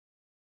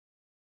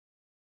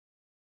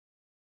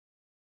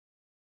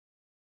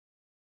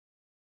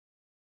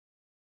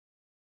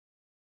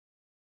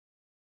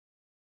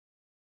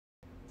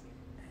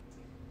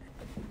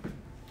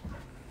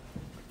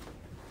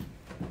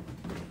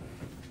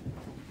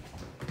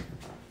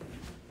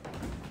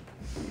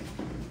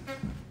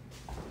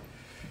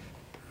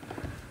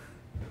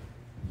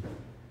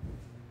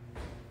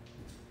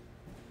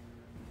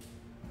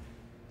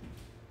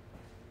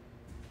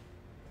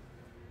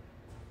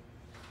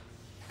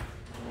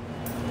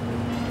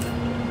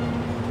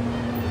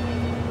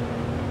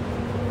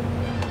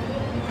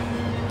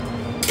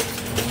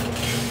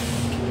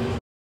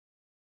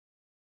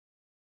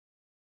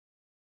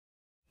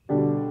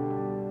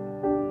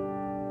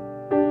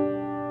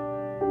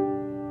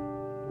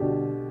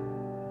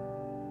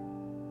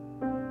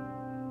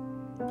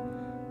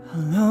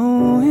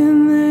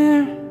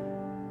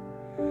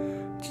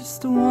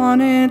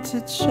wanted to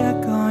check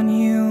on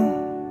you.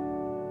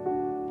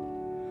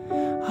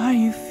 Are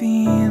you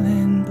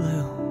feeling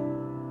blue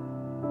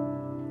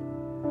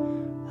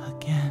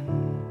again?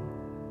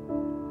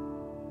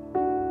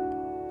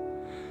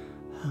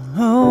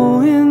 Hello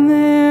in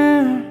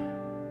there.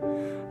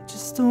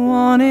 Just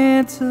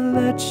wanted to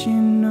let you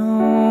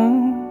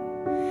know,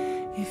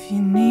 if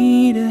you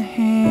need a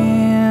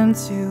hand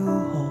to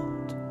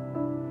hold,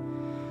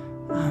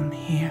 I'm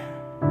here.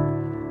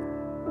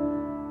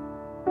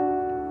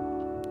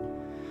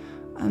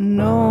 I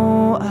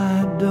know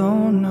I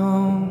don't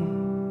know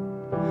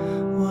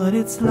what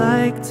it's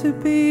like to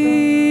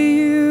be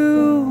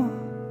you,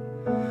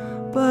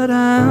 but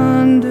I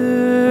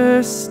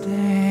understand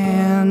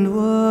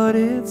what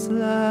it's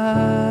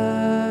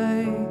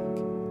like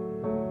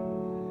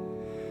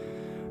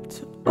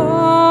to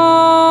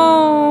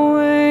always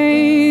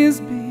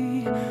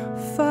be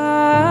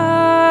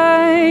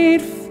fighting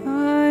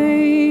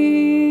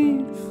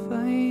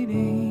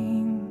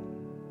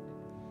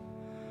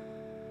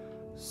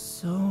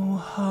so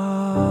hard.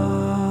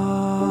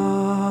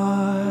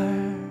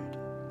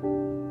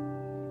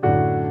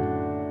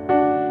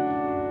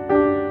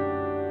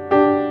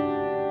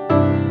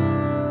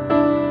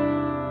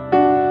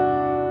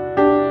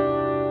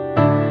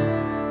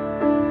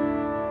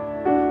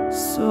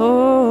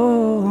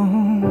 So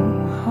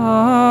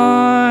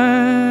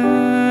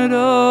hard, oh,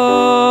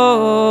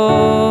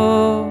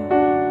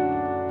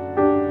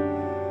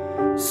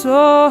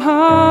 so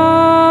hard.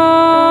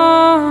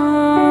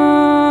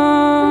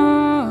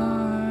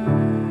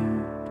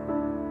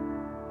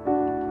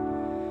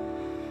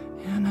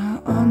 And I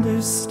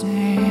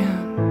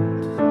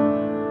understand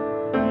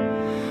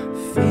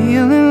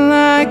feeling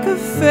like a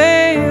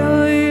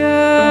failure,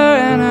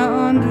 and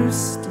I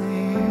understand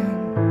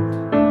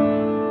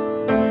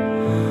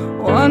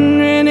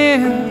wondering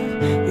if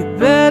you're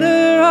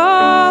better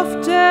off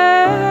dead.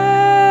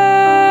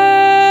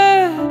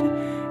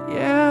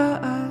 Yeah,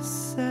 I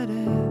said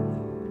it.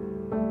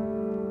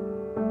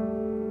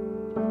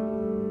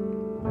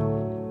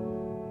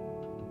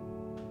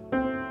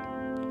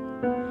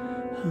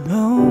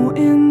 Hello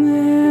in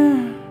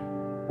there.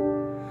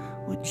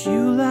 Would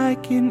you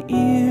like an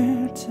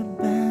ear to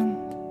bend?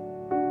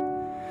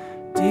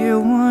 Dear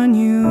one,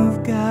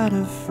 you've got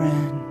a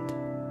friend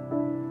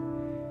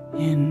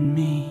in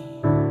me.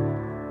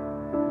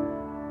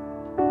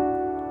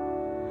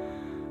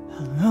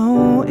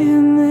 Hello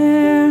in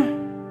there.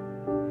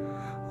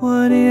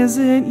 What is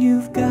it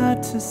you've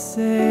got to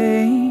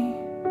say?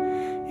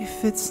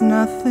 If it's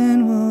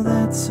nothing, well,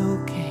 that's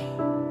okay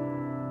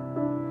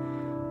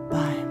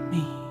by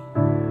me.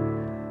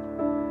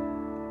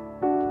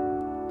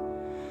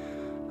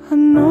 I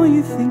know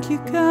you think you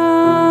got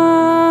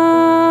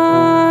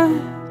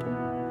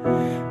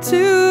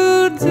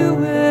to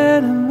do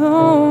it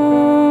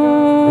alone.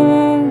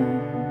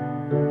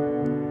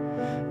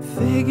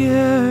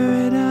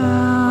 Figure it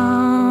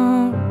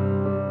out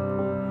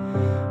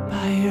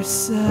by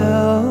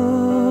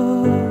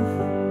yourself.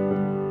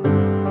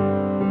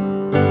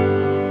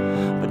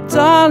 But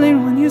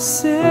darling, when you're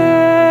sick,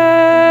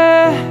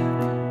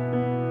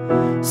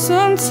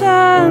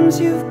 sometimes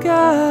you've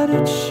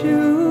gotta choose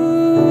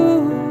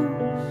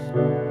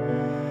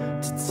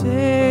to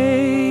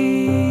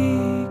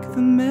take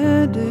the medicine.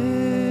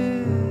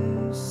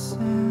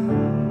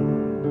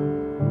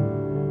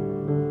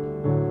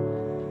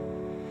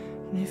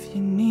 And if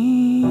you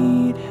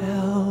need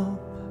help,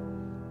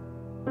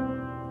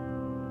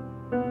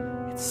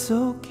 it's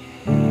okay.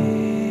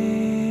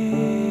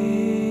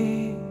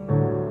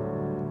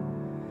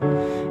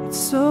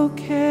 It's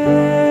okay.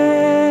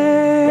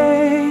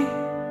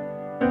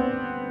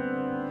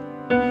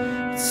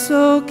 It's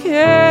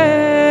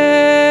okay.